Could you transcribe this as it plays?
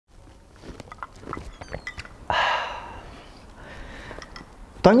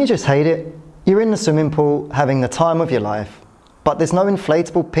Don't you just hate it? You're in the swimming pool having the time of your life, but there's no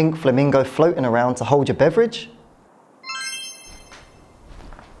inflatable pink flamingo floating around to hold your beverage?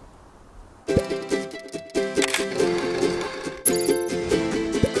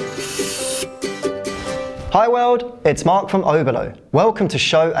 Hi world, it's Mark from Oberlo. Welcome to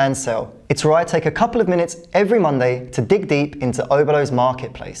Show and Sell. It's where I take a couple of minutes every Monday to dig deep into Oberlo's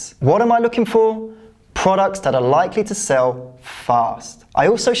marketplace. What am I looking for? Products that are likely to sell fast. I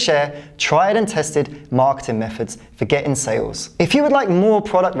also share tried and tested marketing methods for getting sales. If you would like more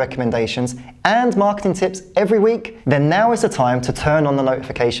product recommendations and marketing tips every week, then now is the time to turn on the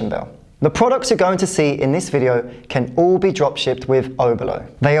notification bell. The products you're going to see in this video can all be dropshipped with Oberlo.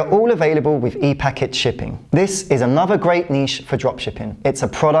 They are all available with e-packet shipping. This is another great niche for dropshipping. It's a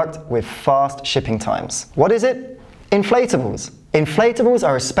product with fast shipping times. What is it? Inflatables. Inflatables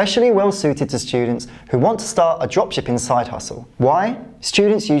are especially well suited to students who want to start a dropshipping side hustle. Why?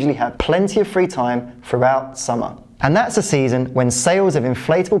 Students usually have plenty of free time throughout summer. And that's a season when sales of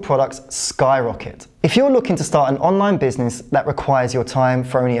inflatable products skyrocket. If you're looking to start an online business that requires your time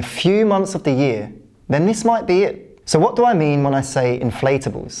for only a few months of the year, then this might be it. So what do I mean when I say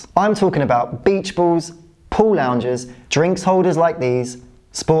inflatables? I'm talking about beach balls, pool loungers, drinks holders like these,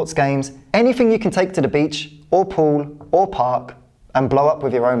 sports games, anything you can take to the beach or pool or park and blow up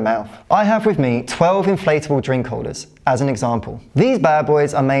with your own mouth. I have with me 12 inflatable drink holders as an example. These bad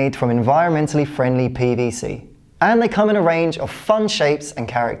boys are made from environmentally friendly PVC. And they come in a range of fun shapes and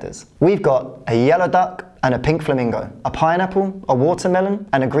characters. We've got a yellow duck and a pink flamingo, a pineapple, a watermelon,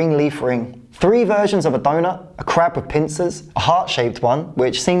 and a green leaf ring. 3 versions of a donut, a crab with pincers, a heart-shaped one,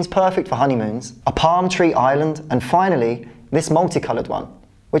 which seems perfect for honeymoons, a palm tree island, and finally, this multicolored one,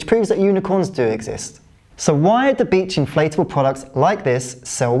 which proves that unicorns do exist. So why do beach inflatable products like this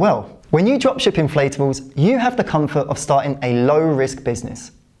sell well? When you dropship inflatables, you have the comfort of starting a low-risk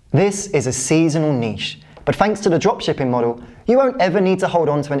business. This is a seasonal niche. But thanks to the dropshipping model, you won't ever need to hold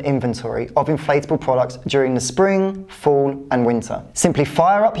on to an inventory of inflatable products during the spring, fall, and winter. Simply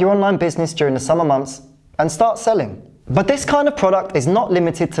fire up your online business during the summer months and start selling. But this kind of product is not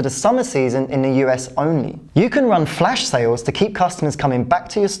limited to the summer season in the US only. You can run flash sales to keep customers coming back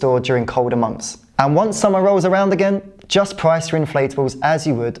to your store during colder months. And once summer rolls around again, just price your inflatables as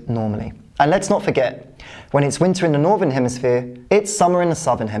you would normally. And let's not forget, when it's winter in the northern hemisphere, it's summer in the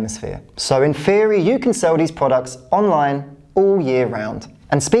southern hemisphere. So in theory, you can sell these products online all year round.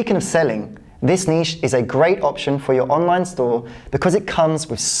 And speaking of selling, this niche is a great option for your online store because it comes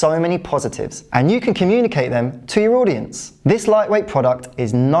with so many positives and you can communicate them to your audience. This lightweight product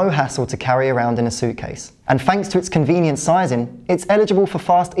is no hassle to carry around in a suitcase. And thanks to its convenient sizing, it's eligible for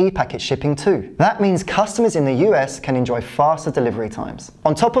fast e-packet shipping too. That means customers in the US can enjoy faster delivery times.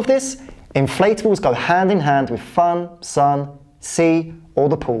 On top of this, inflatables go hand in hand with fun, sun, sea, or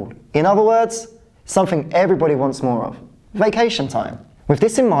the pool. In other words, something everybody wants more of: vacation time. With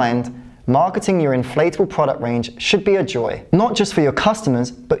this in mind, marketing your inflatable product range should be a joy, not just for your customers,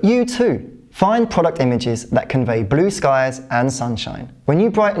 but you too. Find product images that convey blue skies and sunshine. When you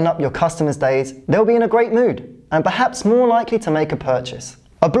brighten up your customers' days, they'll be in a great mood and perhaps more likely to make a purchase.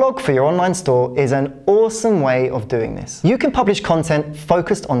 A blog for your online store is an awesome way of doing this. You can publish content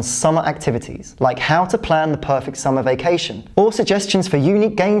focused on summer activities, like how to plan the perfect summer vacation, or suggestions for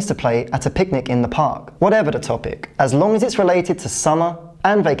unique games to play at a picnic in the park. Whatever the topic, as long as it's related to summer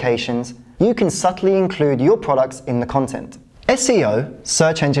and vacations, you can subtly include your products in the content. SEO,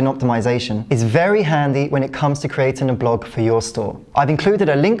 search engine optimization, is very handy when it comes to creating a blog for your store. I've included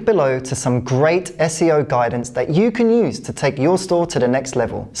a link below to some great SEO guidance that you can use to take your store to the next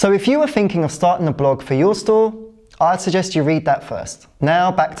level. So if you are thinking of starting a blog for your store, I'd suggest you read that first.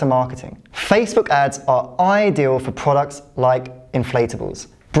 Now back to marketing. Facebook ads are ideal for products like inflatables.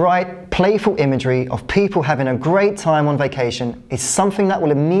 Bright, playful imagery of people having a great time on vacation is something that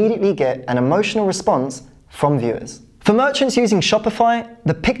will immediately get an emotional response from viewers. For merchants using Shopify,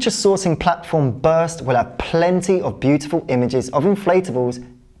 the picture sourcing platform Burst will have plenty of beautiful images of inflatables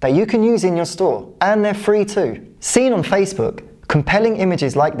that you can use in your store, and they're free too. Seen on Facebook, compelling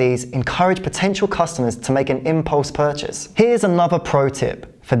images like these encourage potential customers to make an impulse purchase. Here's another pro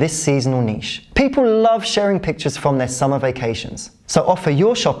tip for this seasonal niche. People love sharing pictures from their summer vacations, so offer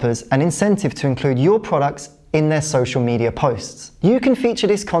your shoppers an incentive to include your products in their social media posts. You can feature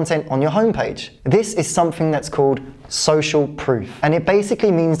this content on your homepage. This is something that's called social proof, and it basically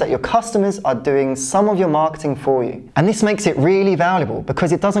means that your customers are doing some of your marketing for you. And this makes it really valuable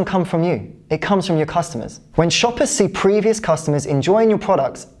because it doesn't come from you, it comes from your customers. When shoppers see previous customers enjoying your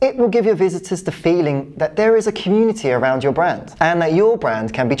products, it will give your visitors the feeling that there is a community around your brand and that your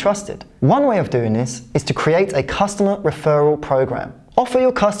brand can be trusted. One way of doing this is to create a customer referral program. Offer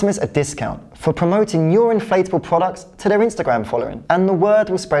your customers a discount for promoting your inflatable products to their Instagram following, and the word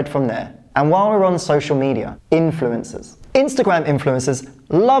will spread from there. And while we're on social media, influencers. Instagram influencers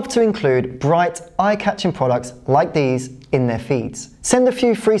love to include bright, eye-catching products like these in their feeds. Send a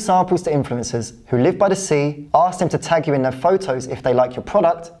few free samples to influencers who live by the sea, ask them to tag you in their photos if they like your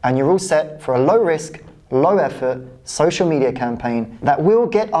product, and you're all set for a low-risk, low-effort social media campaign that will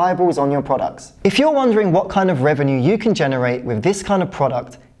get eyeballs on your products. If you're wondering what kind of revenue you can generate with this kind of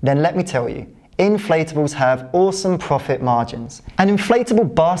product, then let me tell you, inflatables have awesome profit margins. An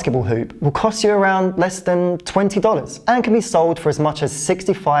inflatable basketball hoop will cost you around less than $20 and can be sold for as much as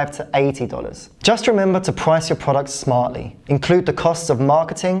 $65 to $80. Just remember to price your products smartly. Include the costs of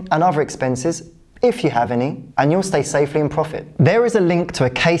marketing and other expenses, if you have any, and you'll stay safely in profit. There is a link to a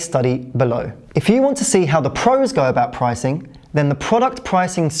case study below. If you want to see how the pros go about pricing, then the product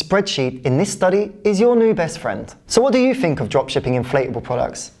pricing spreadsheet in this study is your new best friend. So what do you think of dropshipping inflatable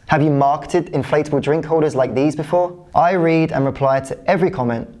products? Have you marketed inflatable drink holders like these before? I read and reply to every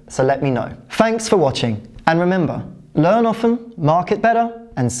comment, so let me know. Thanks for watching, and remember, learn often, market better,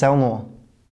 and sell more.